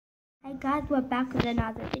Hey guys, we're back with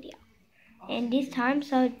another video. And this time,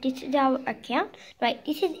 so this is our account. Right,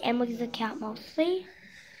 this is Emily's account mostly.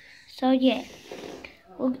 So yeah,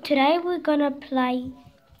 today we're gonna play.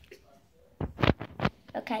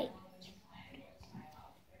 Okay,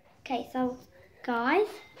 so guys,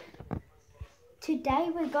 today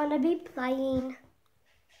we're gonna be playing.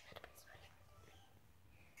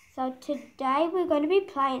 So today we're gonna be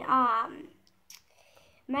playing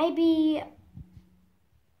maybe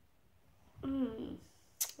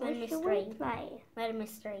Murder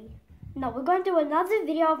mystery. No, we're going to do another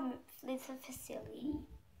video of this facility.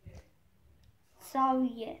 So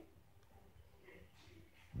yeah.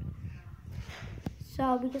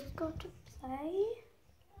 So we just go to play.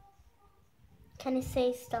 Can you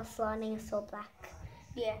see stuff lining is all black?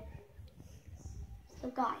 Yeah. So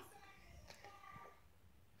guys.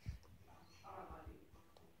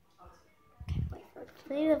 Okay, wait for it.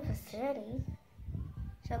 Leave the facility.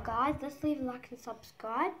 So guys, let's leave a like and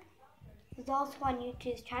subscribe. There's also on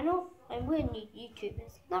YouTube's channel, and we're new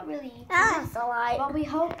YouTubers. Not really YouTubers. That's alright. But we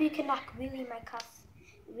hope you can really make us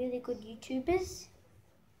really good YouTubers.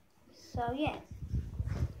 So yeah.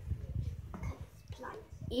 Let's play.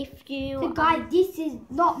 If you So guys, this is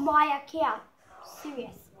not my account.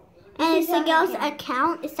 Serious. and it's a girl's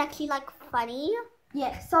account, it's actually like funny.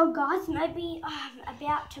 Yeah, so guys, maybe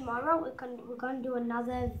about tomorrow we're gonna do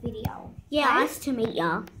another video. Yeah, okay? nice to meet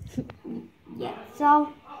ya. Yeah,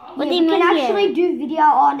 so What yeah, do you we can mean, actually do video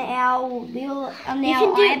on our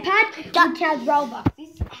iPad, which has Roblox.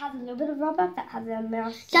 This has a little bit of Roblox, that has a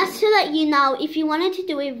mouse. Just to let you know, if you wanted to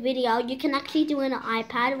do a video, you can actually do it on an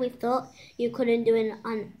iPad. We thought you couldn't do it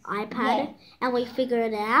on iPad, and we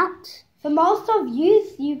figured it out. For most of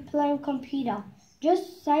you play on computer.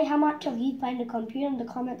 Just say how much of you play on the computer in the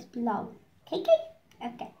comments below.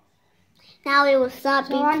 Okay. Now we will start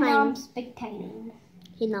So being right now playing. I'm spectating.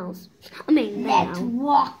 He knows. I mean, Let's now.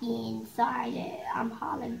 walk inside it. I'm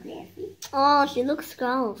holographic. Oh, she looks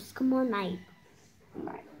gross. Come on, mate.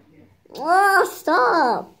 Right. Oh,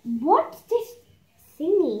 stop. What's this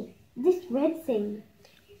thingy? This red thing?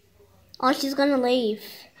 Oh, she's gonna leave.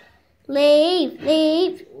 Leave.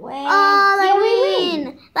 Where Oh, they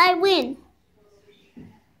win. They win.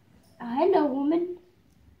 Hello, woman.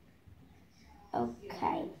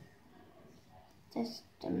 Okay.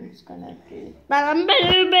 System's gonna do.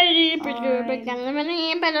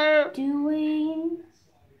 Doing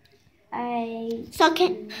a. So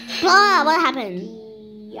can. Blah, what happened?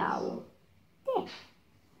 Video. There.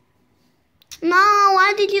 No,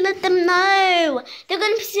 why did you let them know? They're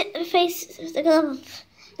gonna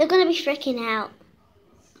they're gonna be freaking out.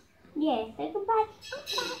 Yeah, they can buy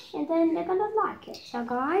and then they're gonna like it. So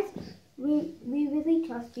guys, we really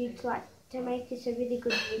trust you to make this a really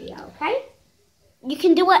good video, okay? You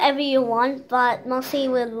can do whatever you want, but mostly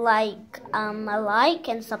with like a like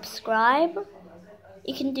and subscribe.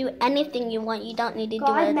 You can do anything you want. You don't need to do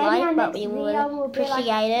a like, but we will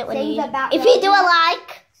appreciate it when you if you do a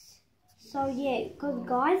like. So yeah, because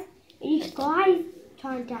guys, if guys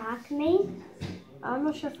trying to hack me, I'm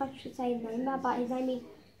not sure if I should say his name, but his name is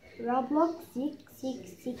roblox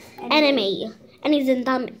 666 enemy, and he's in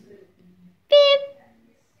dumb. Beep.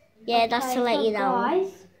 Yeah, that's to let you know.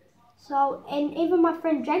 Guys, so and even my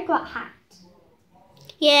friend Jake got hacked.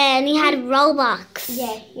 Yeah, and he had Robux.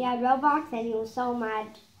 Yeah, he had Roblox, and he was so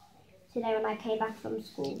mad today when I came back from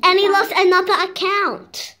school. And he lost another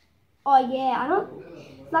account. Oh yeah, I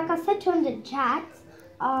don't. Like I said to him in the chat.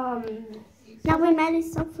 Now we're mad at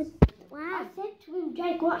stuff with. I Wow. said to him,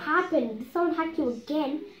 Jake, what happened? Did someone hack you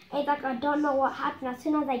again? And he's like, I don't know what happened. As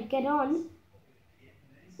soon as I get on,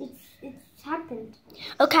 it's happened.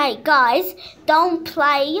 Okay, guys, don't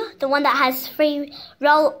play the one that has free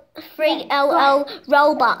LL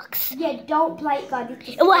Robux. Yeah, don't play it, guys.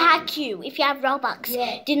 It will hack you if you have Robux.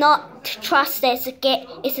 Yeah. Do not trust this.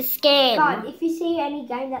 It's a scam. God, if you see any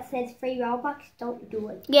game that says free Robux, don't do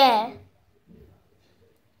it. Yeah.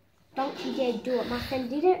 Don't you dare do it. My friend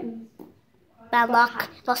did it. And Bad luck.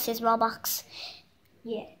 Lost his Robux.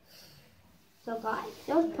 yeah. So guys,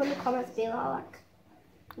 just put in the comments below, like,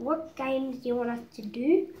 what games do you want us to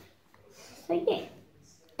do? So yeah.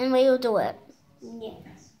 And we will do it. Yeah.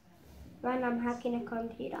 Right now I'm hacking a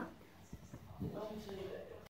computer.